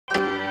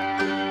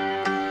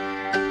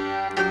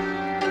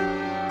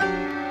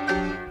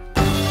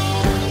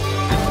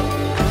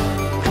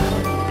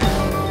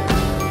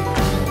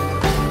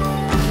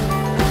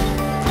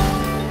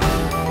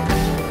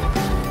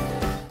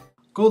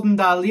Golden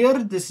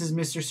Dahlia, this is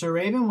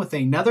MrSirRaven with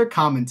another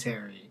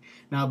commentary.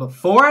 Now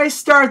before I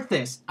start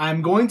this,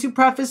 I'm going to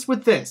preface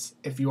with this.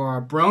 If you are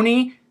a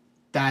brony,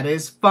 that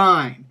is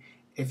fine.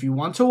 If you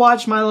want to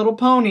watch My Little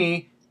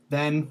Pony,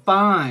 then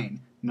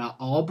fine. Not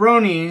all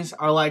bronies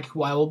are like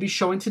who I will be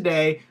showing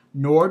today,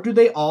 nor do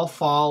they all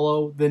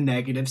follow the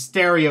negative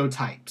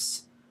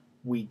stereotypes.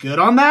 We good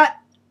on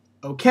that?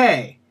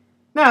 Okay.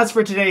 Now as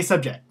for today's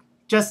subject.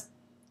 Just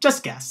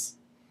guess.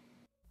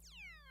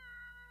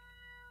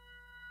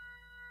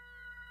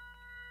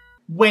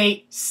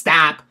 Wait,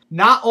 stop.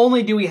 Not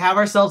only do we have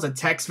ourselves a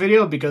text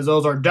video, because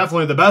those are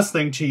definitely the best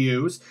thing to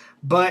use,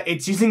 but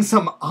it's using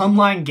some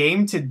online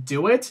game to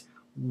do it?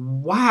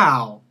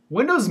 Wow.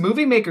 Windows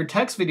Movie Maker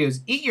text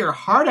videos, eat your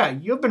heart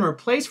out. You have been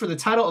replaced for the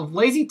title of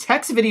lazy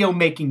text video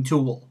making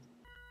tool.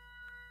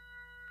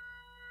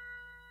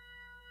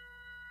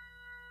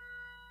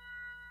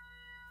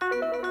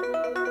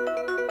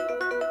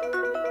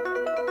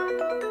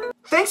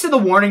 Thanks to the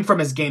warning from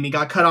his game, he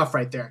got cut off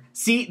right there.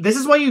 See, this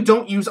is why you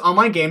don't use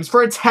online games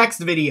for a text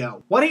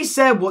video. What he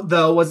said,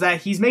 though, was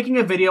that he's making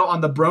a video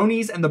on the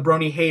bronies and the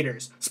brony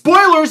haters.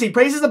 Spoilers! He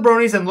praises the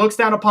bronies and looks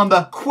down upon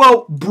the,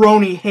 quote,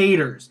 brony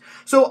haters.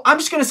 So I'm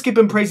just gonna skip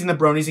him praising the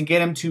bronies and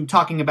get him to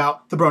talking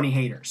about the brony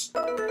haters.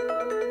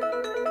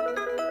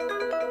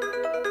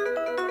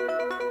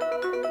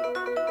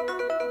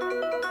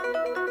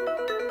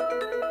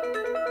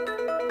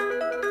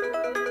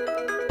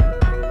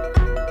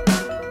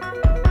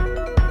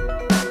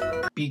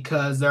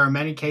 Because there are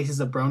many cases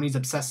of bronies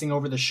obsessing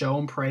over the show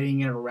and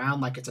parading it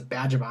around like it's a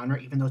badge of honor,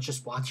 even though it's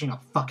just watching a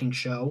fucking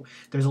show.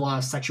 There's a lot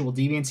of sexual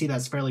deviancy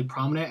that's fairly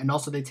prominent, and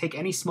also they take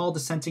any small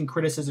dissenting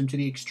criticism to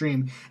the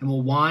extreme and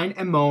will whine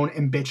and moan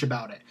and bitch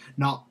about it.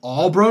 Not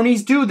all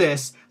bronies do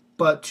this,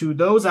 but to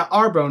those that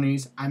are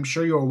bronies, I'm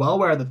sure you're well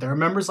aware that there are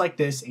members like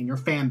this in your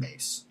fan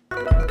base.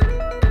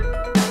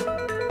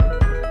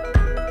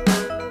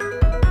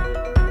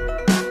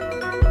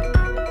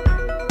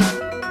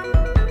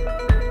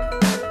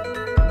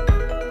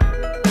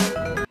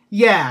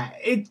 Yeah,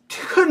 it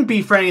couldn't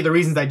be for any of the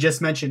reasons I just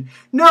mentioned.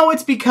 No,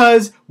 it's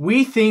because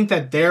we think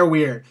that they're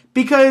weird.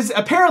 Because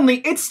apparently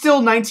it's still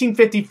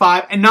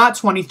 1955 and not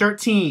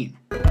 2013.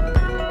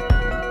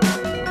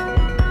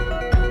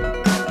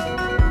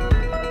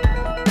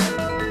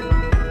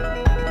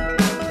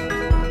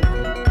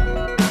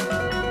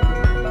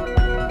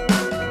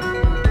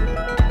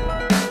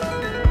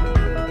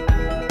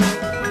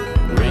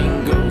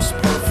 Ringo's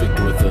perfect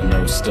with a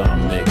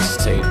no-stum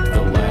mixtape.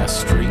 The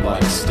last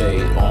streetlight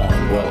stay on.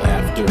 Well,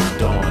 after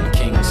dawn,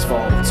 kings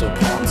fall to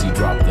pawns. He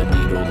dropped the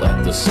needle,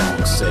 let the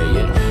song say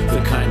it.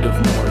 The kind of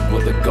morgue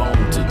with a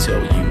gong to tell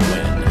you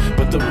when.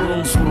 But the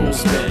rules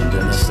bend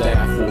and the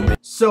staff will make.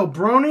 So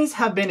bronies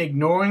have been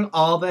ignoring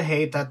all the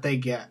hate that they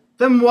get.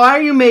 Then why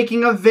are you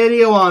making a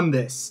video on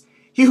this?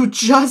 You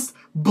just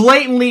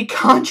blatantly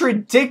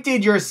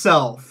contradicted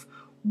yourself.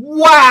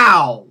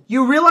 Wow!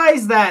 You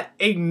realize that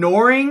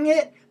ignoring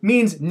it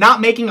means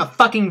not making a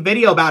fucking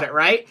video about it,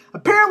 right?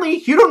 Apparently,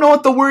 you don't know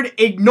what the word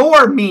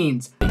ignore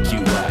means. Make you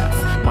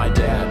laugh. My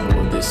dad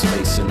wore this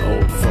face in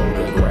old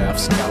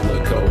photographs.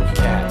 Calico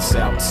cats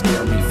out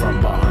scare me from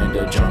behind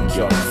a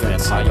junkyard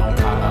fence. I don't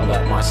I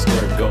let my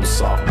stare go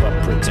soft,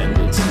 but pretend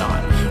it's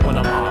not. When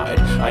I'm eyed,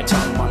 I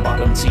tap my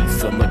bottom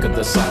teeth and look at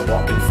the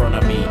sidewalk in front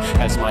of me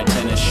as my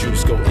tennis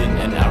shoes go in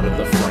and out of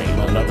the frame.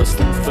 Another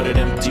sleeve-footed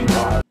empty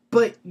wire.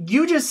 But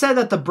you just said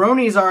that the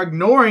bronies are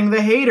ignoring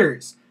the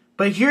haters.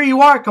 But here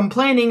you are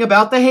complaining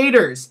about the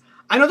haters.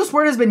 I know this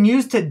word has been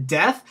used to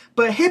death,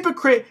 but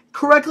hypocrite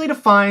correctly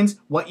defines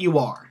what you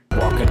are.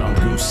 Walking on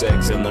goose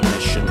eggs in the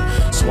mission.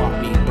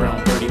 Swap meet,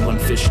 brown 31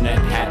 fishnet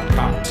hat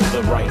cocked to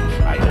the right.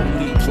 I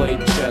only played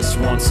chess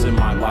once in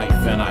my life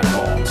and I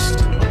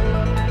lost.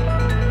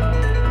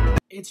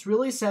 It's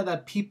really sad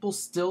that people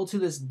still to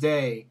this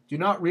day do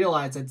not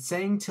realize that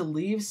saying to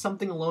leave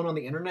something alone on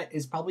the internet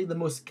is probably the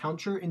most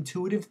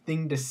counterintuitive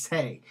thing to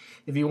say.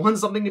 If you want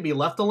something to be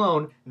left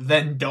alone,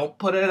 then don't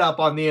put it up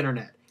on the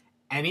internet.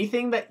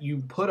 Anything that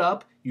you put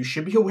up, you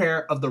should be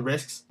aware of the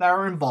risks that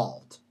are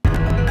involved.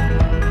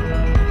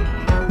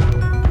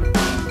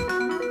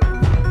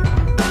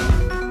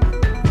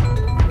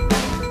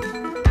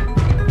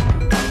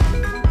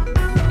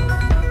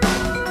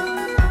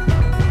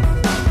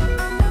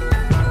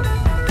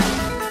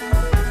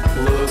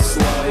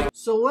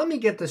 So let me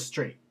get this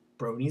straight.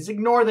 Bronies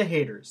ignore the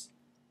haters.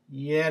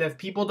 Yet if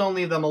people don't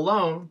leave them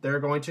alone,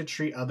 they're going to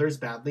treat others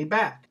badly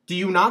back. Do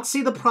you not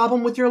see the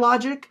problem with your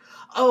logic?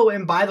 Oh,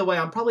 and by the way,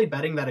 I'm probably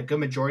betting that a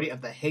good majority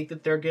of the hate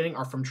that they're getting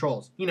are from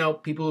trolls. You know,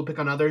 people who pick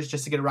on others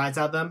just to get a rise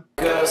out of them.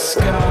 The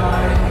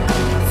sky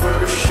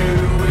for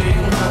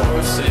shooing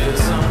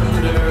horses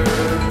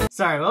under.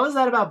 Sorry, what was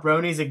that about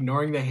bronies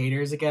ignoring the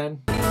haters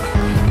again?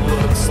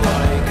 Looks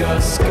like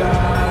a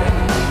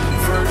sky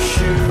for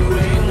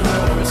shooting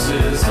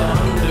horses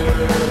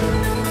under.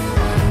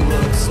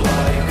 Looks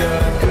like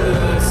a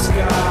good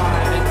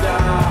sky to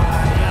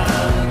die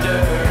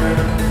under.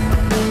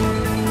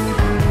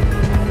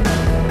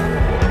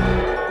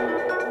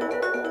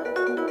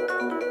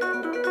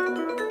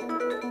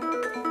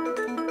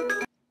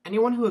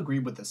 anyone who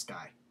agreed with this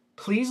guy,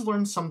 please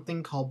learn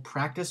something called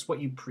practice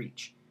what you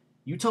preach.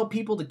 You tell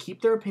people to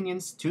keep their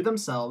opinions to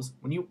themselves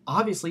when you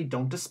obviously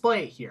don't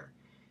display it here.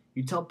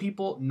 You tell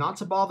people not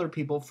to bother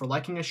people for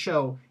liking a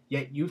show,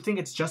 yet you think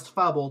it's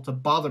justifiable to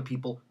bother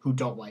people who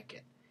don't like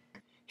it.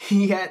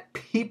 Yet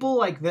people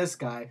like this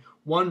guy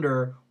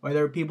wonder why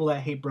there are people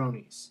that hate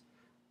bronies.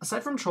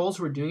 Aside from trolls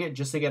who are doing it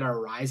just to get a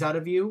rise out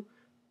of you,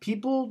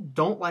 people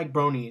don't like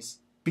bronies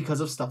because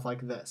of stuff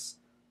like this.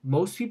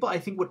 Most people, I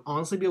think, would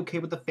honestly be okay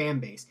with the fan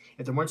base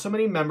if there weren't so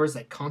many members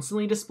that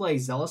constantly display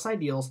zealous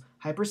ideals,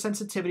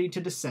 hypersensitivity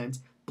to dissent,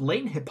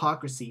 blatant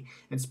hypocrisy,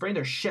 and spraying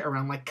their shit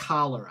around like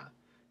cholera.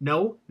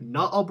 No,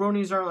 not all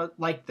bronies are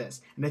like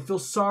this, and I feel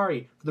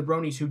sorry for the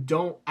bronies who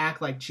don't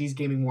act like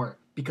CheeseGamingWarrior,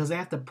 because they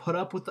have to put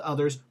up with the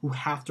others who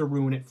have to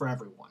ruin it for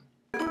everyone.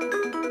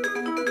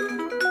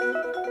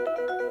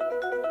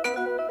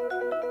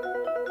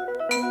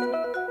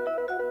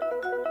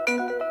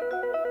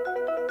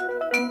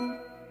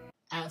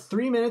 At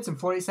 3 minutes and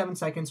 47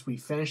 seconds, we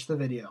finished the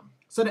video.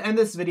 So to end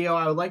this video,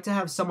 I would like to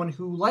have someone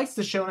who likes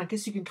the show, and I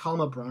guess you can call him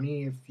a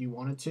brony if you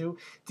wanted to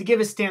give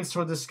his stance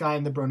toward this guy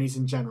and the bronies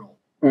in general.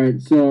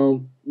 Alright,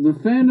 so the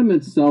fandom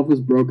itself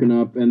is broken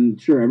up, and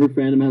sure, every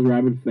fandom has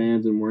rabid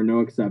fans, and we're no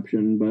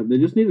exception, but they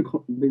just need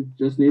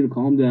to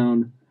calm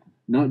down,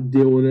 not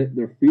deal with it.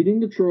 They're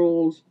feeding the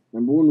trolls.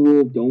 Number one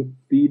rule, don't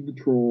feed the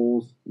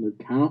trolls. They're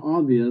kind of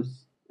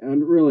obvious.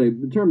 And really,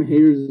 the term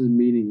haters is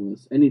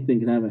meaningless. Anything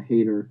can have a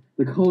hater.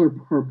 The color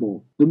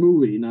purple, the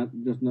movie, not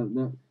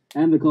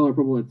and the color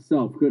purple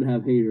itself could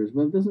have haters,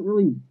 but it doesn't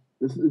really,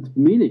 it's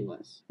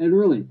meaningless. And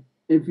really,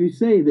 if you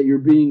say that you're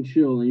being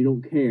chill and you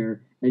don't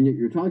care, and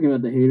you're talking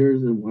about the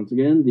haters, and once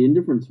again, the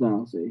indifference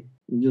fallacy,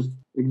 you just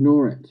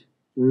ignore it.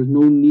 There is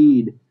no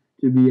need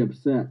to be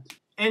upset.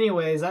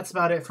 Anyways, that's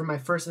about it for my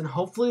first and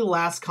hopefully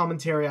last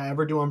commentary I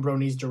ever do on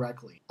bronies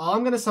directly. All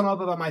I'm going to sum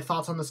up about my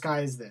thoughts on this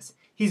guy is this.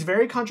 He's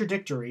very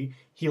contradictory,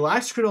 he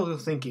lacks critical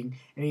thinking,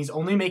 and he's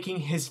only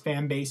making his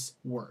fan base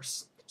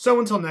worse. So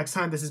until next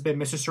time, this has been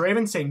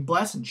MrSirRaven saying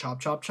bless and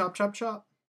chop chop chop chop chop.